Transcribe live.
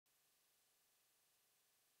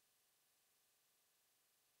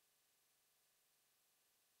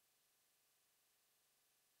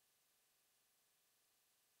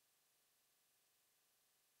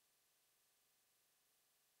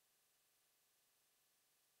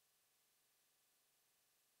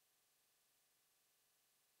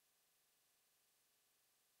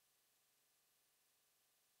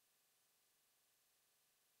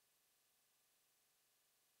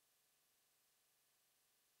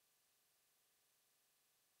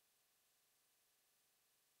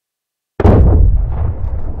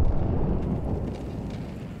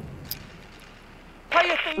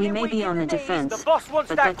We may be on the defense, but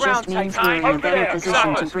that just means we're in a better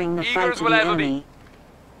position to bring the fight to the enemy.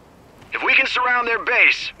 If we can surround their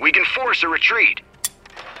base, we can force a retreat.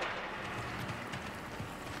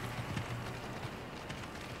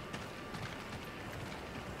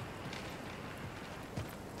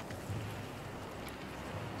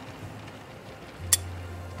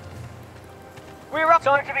 We're up.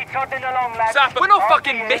 Time to be toddling along, lads. Zap, we're not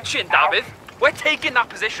fucking mitching, David. We're taking that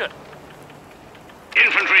position.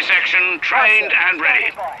 Infantry section, trained and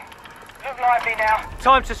ready. Look lively now.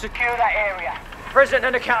 Time to secure that area. Present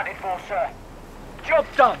and accounted for, sir. Job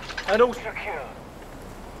done, and all secure.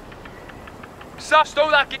 Zap, stow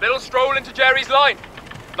that little stroll into Jerry's line.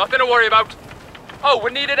 Nothing to worry about. Oh, we're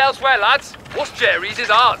needed elsewhere, lads. What's Jerry's is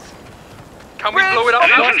ours. Can we blow it up?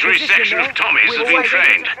 An infantry section of Tommies has been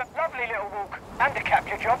trained. Lovely little walk. And a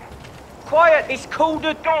capture job. Quiet, it's called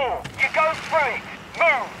a door. You go through it.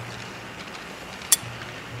 Move.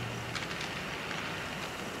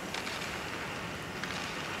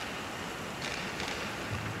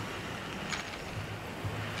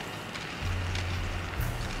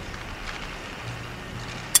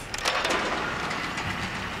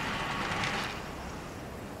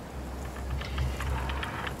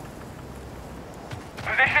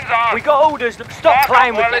 Positions on. We got orders. Stop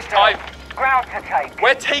playing with this time. Ground to take.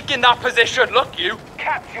 We're taking that position. Look, you.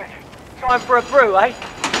 Captured. Time for a brew, eh?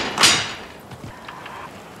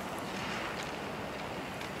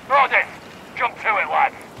 Rodin, jump to it,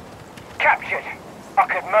 lads. Captured. I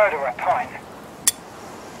could murder a pint.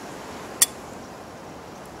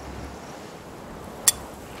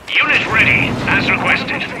 Unit ready, as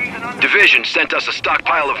requested. Division sent us a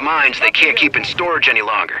stockpile of mines they can't keep in storage any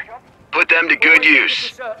longer. Put them to good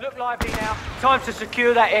use. Look lively now. Time to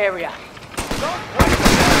secure that area.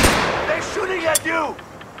 They're shooting at you!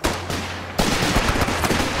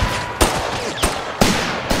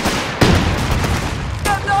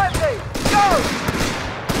 Get lively! Go!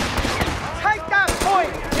 Take that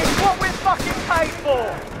point! It's what we're fucking paid for!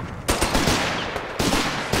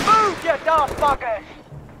 Move, you daft buggers!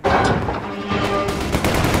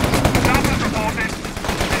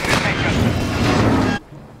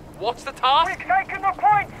 What's the task? We're taking the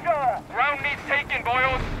point, sir! Ground needs taking,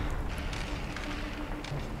 boys.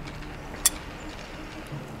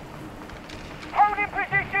 Holding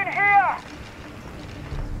position here!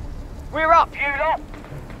 We're up, you lot!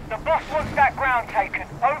 The boss wants that ground taken.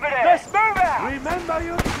 Over there! Let's move out! Remember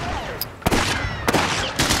you...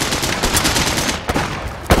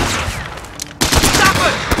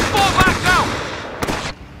 Stafford! Fall back now!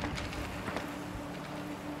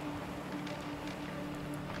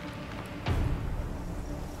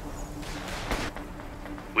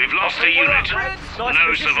 We've lost a unit.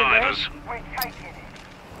 No survivors. We're taking it.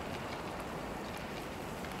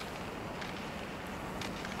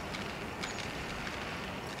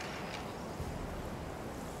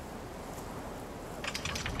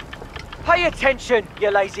 Pay attention, you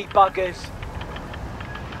lazy buggers.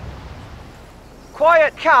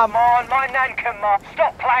 Quiet, come on, my nan can mark.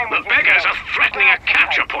 Stop playing with The beggars are threatening a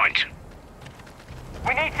capture point.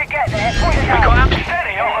 We need to get there. We got up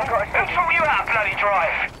steady on. Who told you out, bloody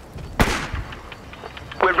drive?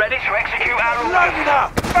 We're ready to execute our orders.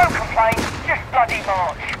 Don't complain, just bloody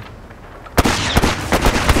march.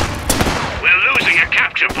 We're losing a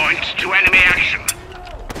capture point to enemy action.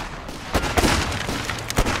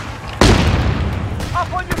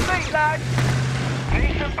 Up on your feet, lads.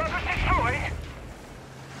 Need some buggers destroyed?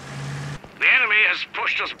 The enemy has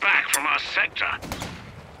pushed us back from our sector.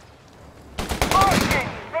 Marching,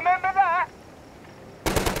 remember that?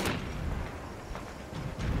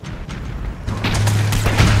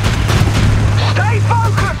 Stay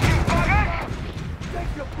focused, you buggers!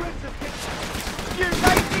 Take your princess! You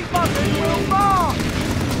lazy buggers will march!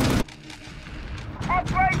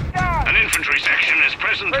 Upgrade done! An infantry section is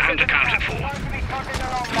present and accounted for. Time to be trotting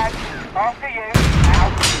along, lads. After you,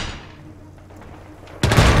 out.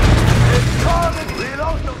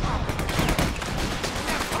 Reload them!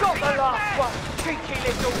 Got the last one, cheeky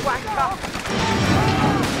little wanker!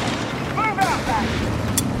 Move out, lads!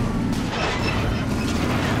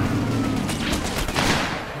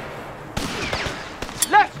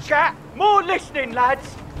 Left chat, more listening,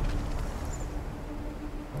 lads!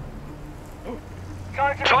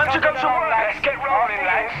 Time to go to work, let's get rolling,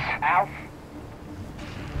 lads! Out.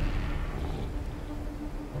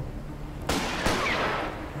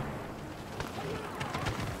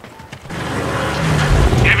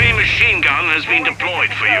 Heavy machine gun has been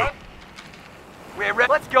deployed for you. We're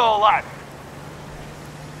ready. Let's go, lads.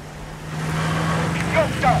 Job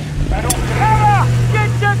done. And all cover! Get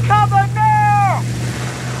to cover now!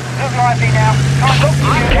 Field lively now. Stop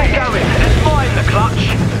keep going. Let's find the clutch.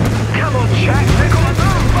 Come on, Jack. They're gonna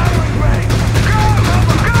move. Firing range. Go!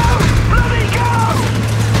 Go! Bloody go!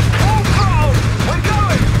 Full throttle. We're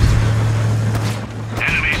going.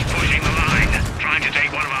 Enemies pushing the line. Trying to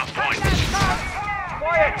take one of our points.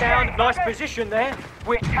 Quiet down. Nice position there.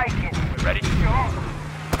 We're taking. We're ready.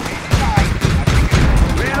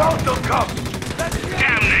 Reload them, come!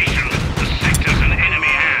 Damnation! The sector's in enemy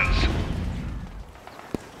hands.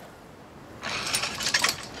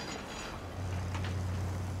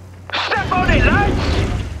 Step on it,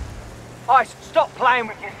 lads! Ice, stop playing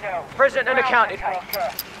with Yourself. present and accounted for.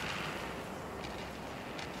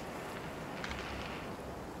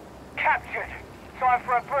 Captured. Time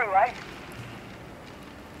for a brew, eh?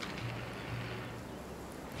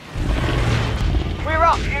 We're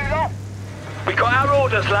up. You lot. We got our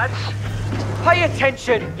orders, lads. Pay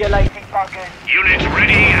attention, you lazy Buggers. Units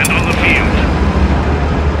ready and on the field.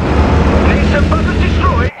 Need some buggers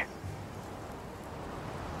destroyed?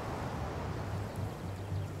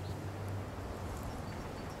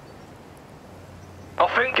 I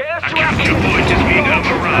think get us to capture point is being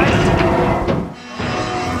overrun.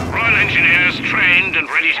 Royal Engineers trained and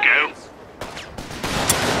ready to go.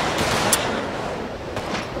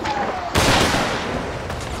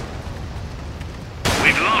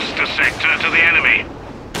 We've lost a sector to the enemy.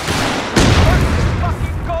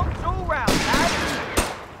 fucking gongs all round, lads.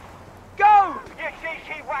 Go! You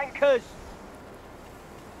cheeky wankers. Cuz.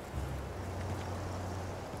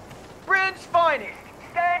 Britain's finest.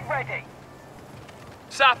 Stand ready.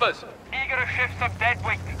 Sappers! Eager to shift some dead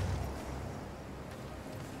weight.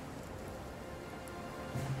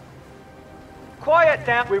 Quiet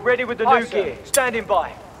down. We're ready with the new gear. Standing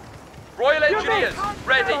by. Royal Engineers,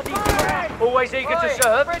 ready! Always eager to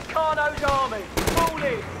serve. Fred Carno's army. Fall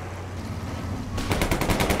in.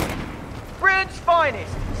 Britain's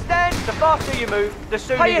finest. Stand. The faster you move, the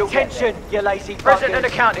sooner you'll attention, you lazy buggers. Present and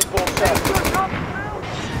accounted for, sir.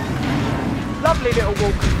 Lovely little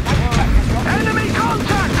walk. Enemy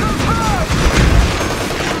contact confirmed!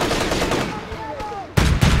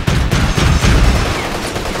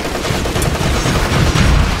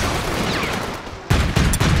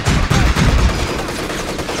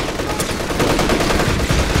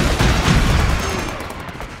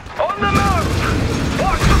 On the move!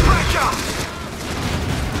 Watch the pressure!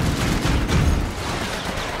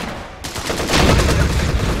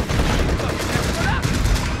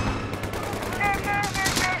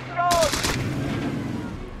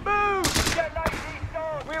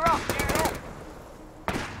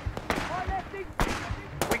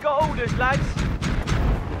 Lads.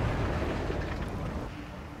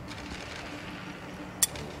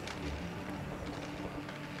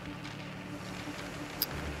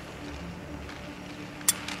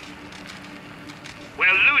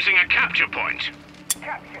 We're losing a capture point.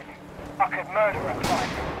 Captured. I could murder a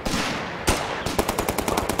client.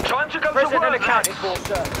 Time to go Present to and work, accounted for,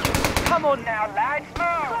 sir. Come on now. Now, lads,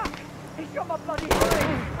 move! He's got my bloody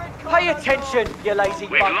brain. Pay attention, you lazy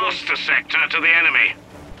We've buggers. lost a sector to the enemy.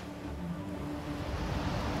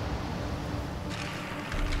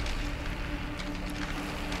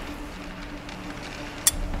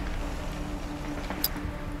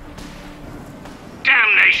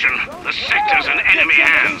 Damnation! The sector's in enemy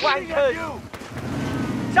hands. Wankers.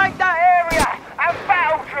 Take that area and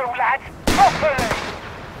battle drill, lads, properly!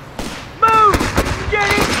 Move!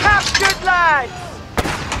 Getting captured, lads!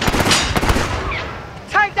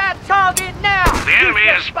 Take that target now! The enemy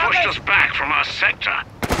has pushed us back from our sector.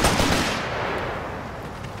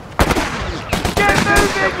 Get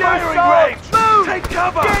moving, you Firing sod! range. Move! Take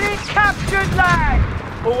cover. Getting captured,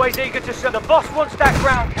 lads! Always eager to serve. The boss wants that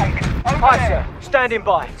ground taken. Over Aye, there. sir. Standing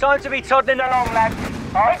by. Time to be toddling along. Along, lads.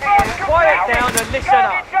 Quiet down and listen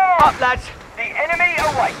up. Up, lads. The enemy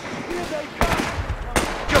awaits.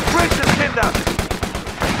 Your bridge is kidnapped!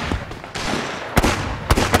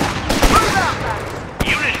 Move out, lads.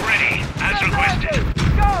 Unit ready, as requested.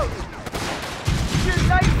 Go! You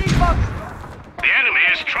lazy bugs. The enemy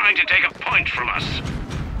is trying to take a point from us.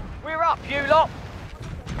 We're up, you lot.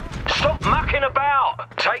 Stop mucking about.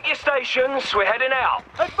 Take your stations, we're heading out.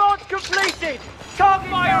 Advance completed. Target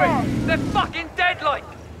firing. They're fucking dead like!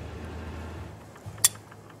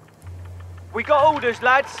 We got orders,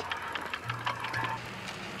 lads.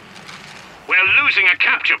 We're losing a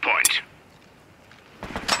capture point.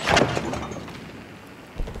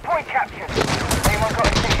 Point captured. Anyone got a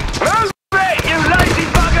ticket? Move it, you lazy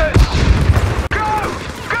buggers! Go!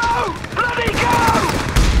 Go! Bloody go!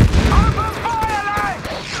 Open fire, lads!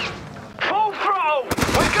 Full throttle!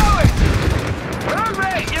 We're going! Move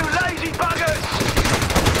it, you lazy buggers!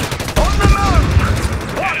 On the move!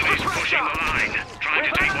 Watch the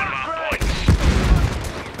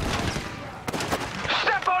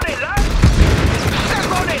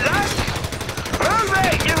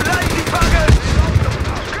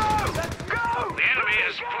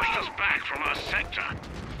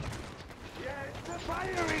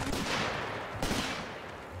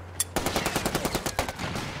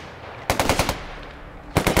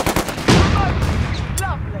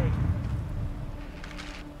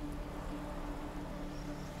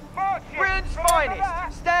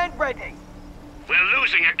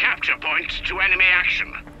enemy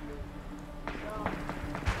action.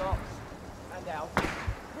 Box. And out.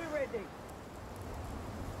 We're ready.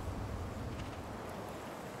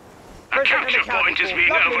 A capture point is being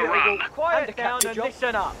overrun. Quiet down and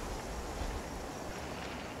listen up.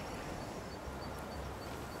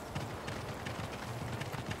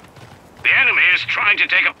 The enemy is trying to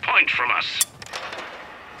take a point from us.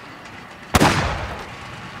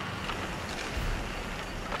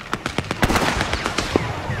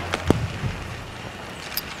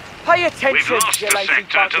 Pay attention, We've lost you the lazy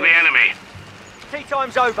sector to buggers. the enemy. Tea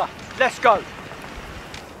time's over. Let's go.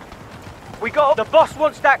 We got... The boss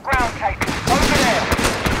wants that ground cake. Over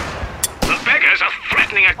there. The beggars are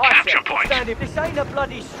threatening a I capture said, point. stand if this ain't a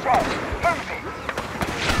bloody strong. Move it.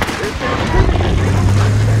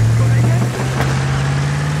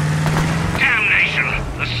 Damnation!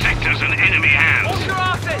 The sector's in enemy hands. Hold your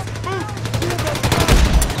asses! Move!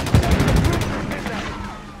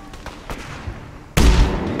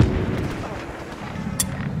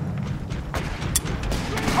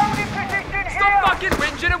 Holding position here! Stop fucking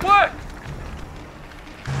whinging and work!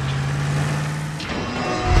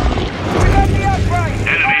 We got the upgrade!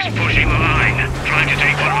 Enemies pushing the line, trying to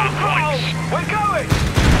take one of our points. We're going!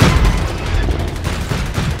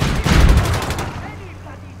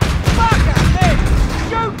 Fuck at them!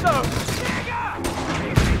 Shoot them!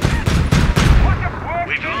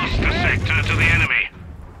 We've lost the sector to the enemy.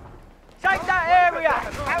 Take that area!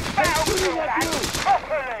 And battlefield that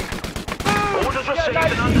properly! Orders You received and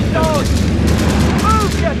lazy understood. dogs!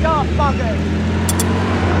 Move, you dark buggers!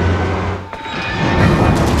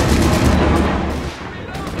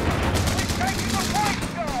 Taking the point,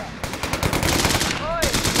 sir! Oi,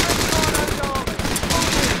 press on those armies.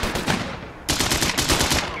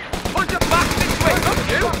 Put your back this way, not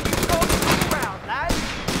you! Round, lads.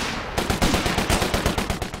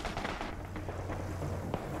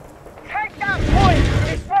 Take that point!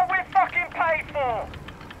 It's what we're fucking paid for!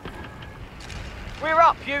 We're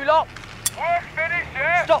up, you lot. Work finished,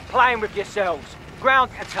 yeah? Stop playing with yourselves.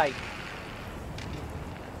 Ground to take.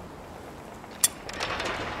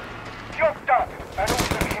 Job done, and all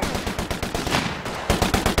secure.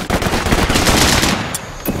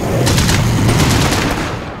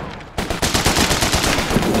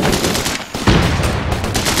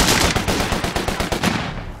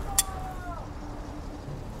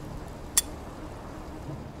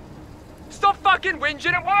 Stop fucking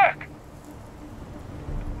whinging and work!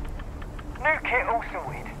 New kit all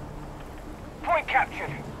sorted. Point captured.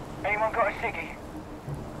 Anyone got a ciggy?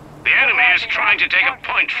 The enemy is trying to take a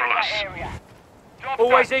point from us.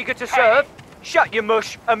 Always eager to serve? Shut your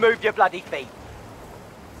mush and move your bloody feet.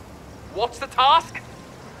 What's the task?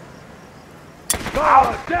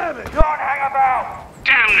 Oh, damn it! Don't hang about!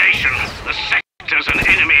 Damnation! The sector's in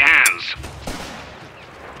enemy hands.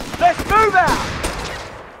 Let's move out!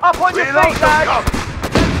 Up on your Reload feet, them, lads! come.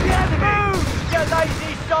 Move, you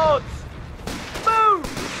lazy sods! Move!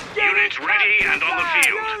 Get Units it ready back, and on the you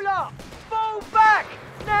field. lot! Fall back!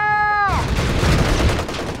 Now!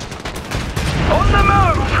 On the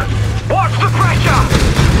move! Watch the pressure!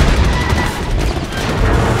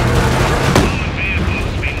 All the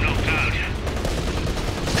vehicles been knocked out.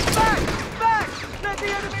 Back! Back! Let the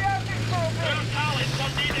enemy have this for me!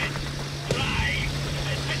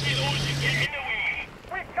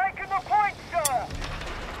 We've taken the point, sir!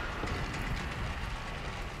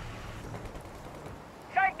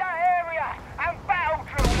 Take that area and battle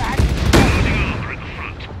drill, lads! Loading armor at the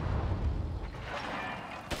front.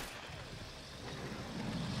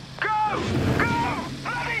 Go! Go!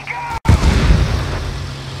 Bloody go!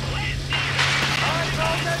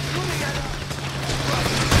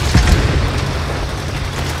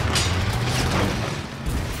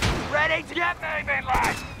 Ready to get moving,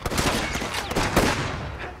 lads!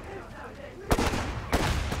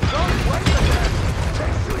 Don't wait for them!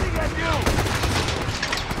 They're shooting at you!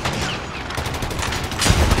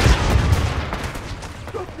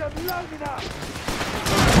 Took them long enough!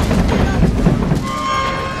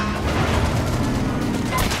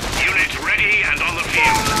 Units ready and on the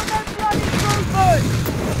field.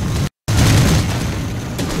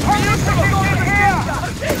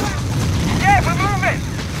 Yeah, we're moving!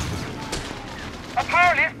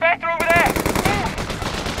 Apparently it's better over there!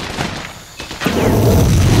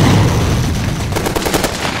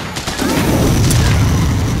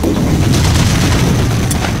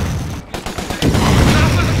 That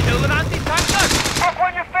was a kill an anti-tanker! Up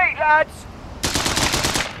on your feet, lads!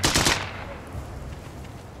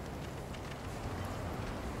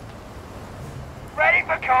 Ready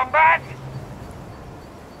for combat?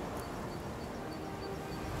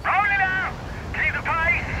 Roll it out! Keep the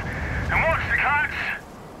pace! And watch the cuts!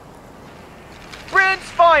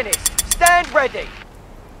 Stand ready.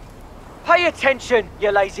 Pay attention,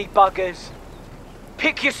 you lazy buggers.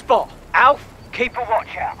 Pick your spot. Alf, keep a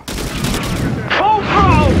watch out. Full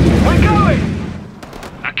throttle! We're going!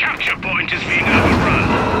 A capture point is being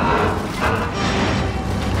overrun.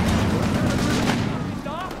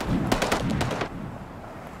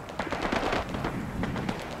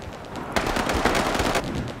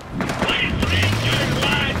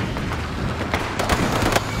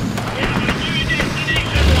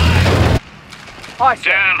 Hi,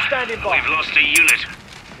 sir. Damn, Standing by. we've lost a unit.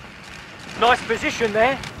 Nice position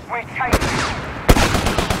there. We're taking it.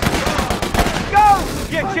 Go,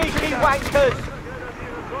 you cheeky wankers!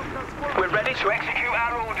 We're ready to execute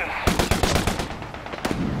our orders.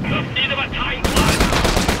 Need of a time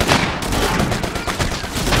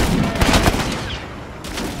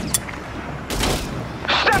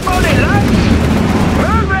Step on it, lads!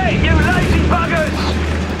 Move it, you lazy buggers!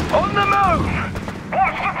 On the move!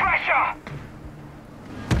 Watch the pressure!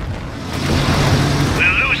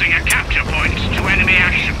 We're losing a capture point to enemy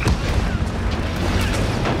action.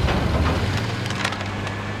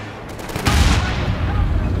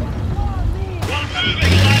 We're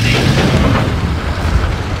moving, laddie!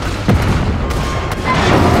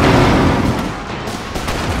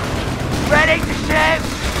 Ready to shoot!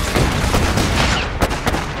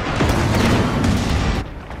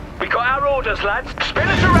 We got our orders, lads. Spin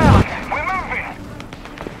us around! We're moving!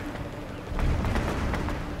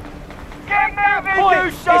 Get moving! Point,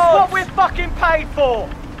 it's what we're fucking paid for!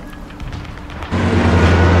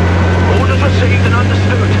 Orders received and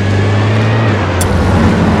understood.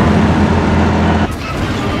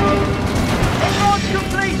 Everyone's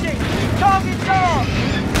completing! Target's on!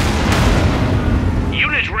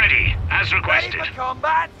 Unit ready, as requested. Ready for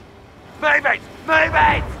combat? Move it! Move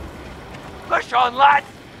it! Push on, lads!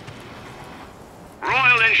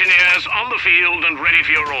 Royal Engineers on the field and ready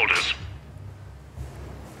for your orders.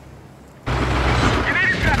 You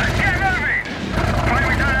need each other! Get moving! Wait,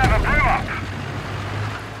 we don't have a brew-up!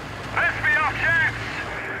 Let's be our chance!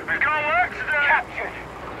 We've got work to do! Captured!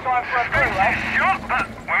 Time for a brew, eh? Shot, but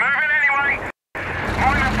we're moving anyway!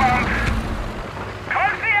 Mind the bump!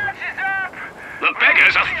 Close the hatches up! The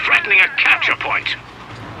beggars are threatening a capture point.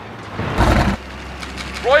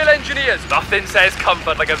 Royal Engineers, nothing says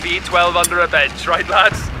comfort like a V12 under a bench, right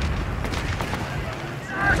lads?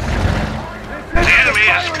 The enemy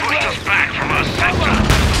has pushed us back from our sector.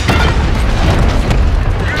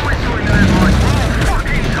 You were doing that, boys!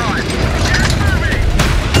 Fucking time! Get moving!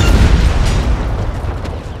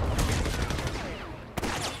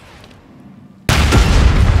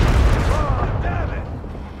 Oh, damn it!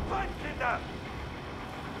 Punch it up!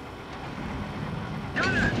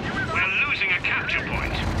 We're losing a capture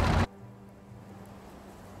point.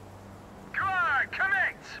 Come on,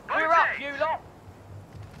 connect! We're up, you lot!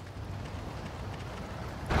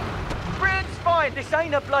 Brand's fine, this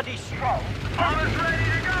ain't a bloody stroll. Armor's ready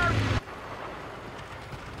to go!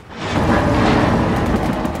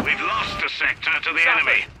 We've lost a sector to the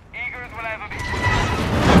enemy. Eager as we'll ever be.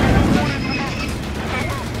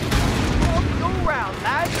 All round,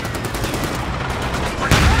 lads!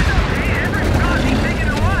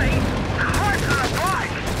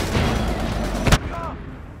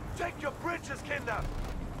 Take your bridges, Kinder!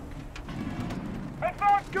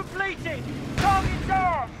 Advance completed! Target's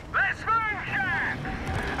on! Let's move, chaps!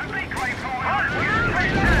 A big way forward!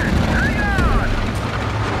 Hang on!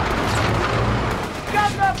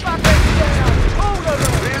 Gun the buckets down! All of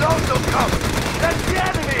them! We'll also come! That's the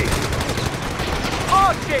enemy!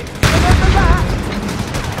 Archie! Remember that?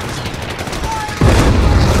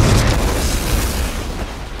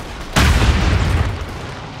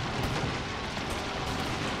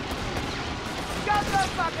 Gun the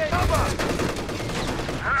buckets! Cover!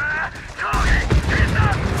 Target! Hit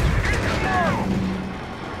them! Hit them!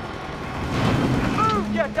 Move,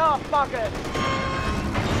 you daft buggers!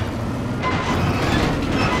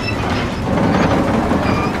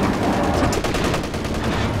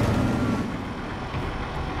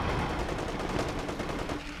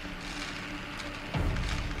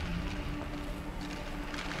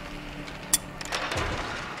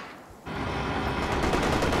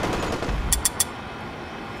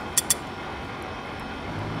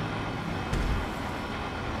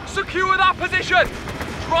 Secure that position!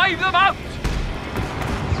 Drive them out!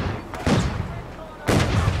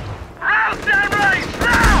 Round that race,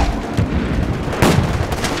 now!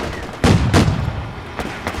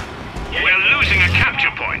 We're losing a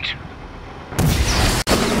capture point.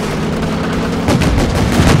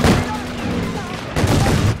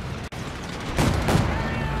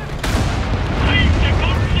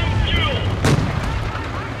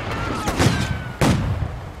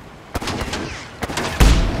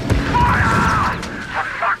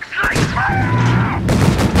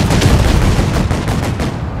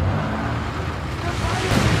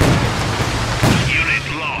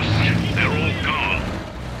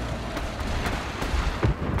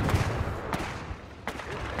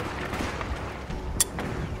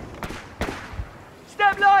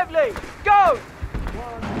 only! Go!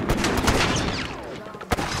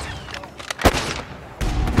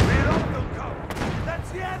 We're on the go!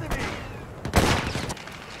 That's the enemy!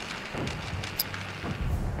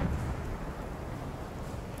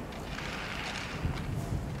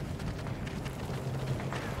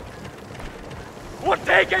 We're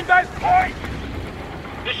taking this point!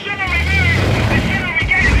 The sooner we move, the sooner we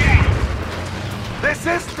get here! This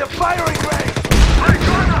is the firing range! Hey,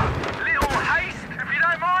 Connor! Little haste, if you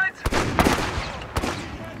don't mind?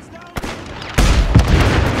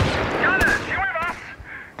 Gunners, you with us?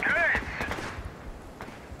 Good.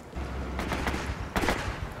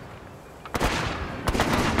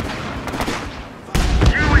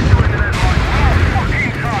 You whistle into that light one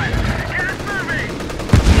fucking time! Get us moving!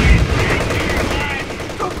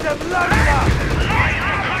 Cook them loaded up!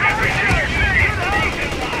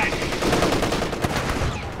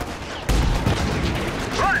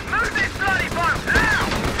 Right, move this bloody boat now!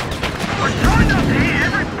 We're trying not to hit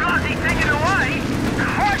every bloody thing in the way!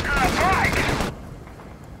 Quite to the bike!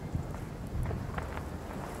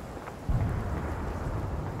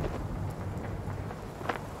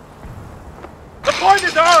 The point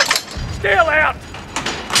is ours! Steal out!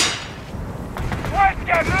 Let's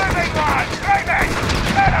get moving, lads! Moving!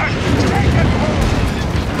 Let us take it forward!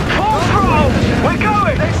 Full throttle! We're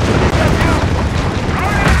going! Let's get out!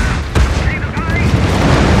 See the pace!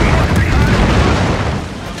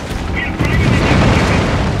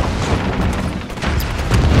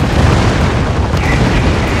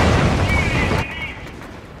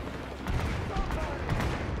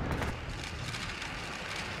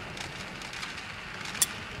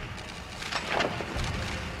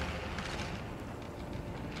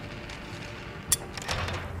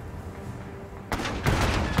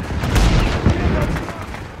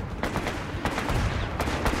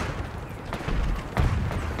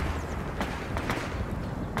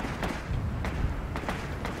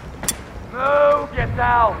 Move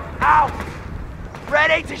yourself! Out!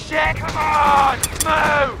 Ready to shit? Come on!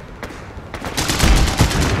 Move!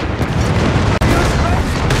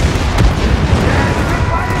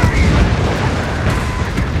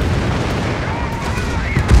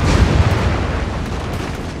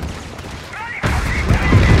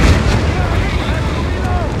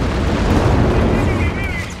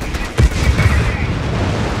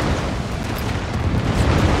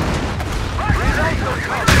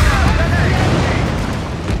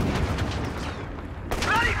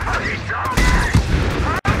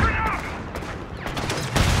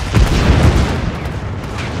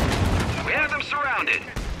 We have them surrounded.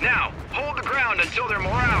 Now, hold the ground until their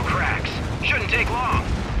morale cracks. Shouldn't take long.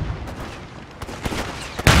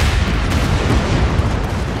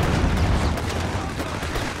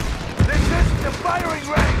 This is the firing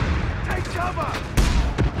range! Take cover!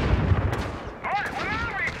 Right, where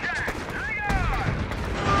are we, Jack? Hang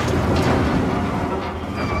on!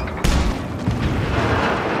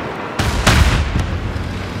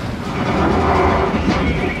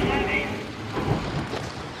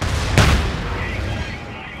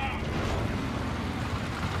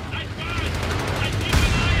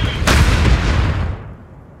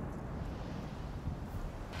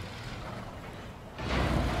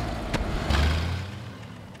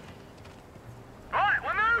 Right,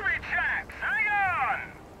 we're moving, chaps! Hang on!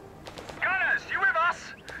 Gunners, you with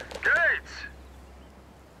us? Good.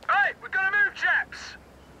 Hey, we're gonna move, chaps!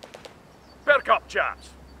 Perk up, chaps.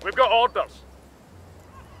 We've got orders.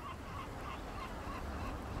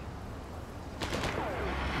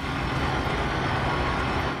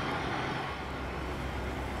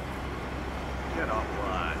 Get up,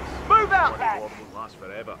 lads. Move out, War lads! won't last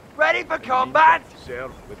forever. Ready for And you combat? need to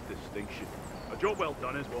serve with distinction. A job well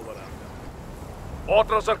done is what we're after.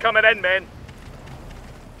 Orders are coming in, men.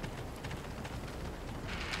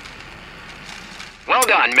 Well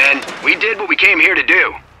done, men. We did what we came here to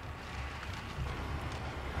do.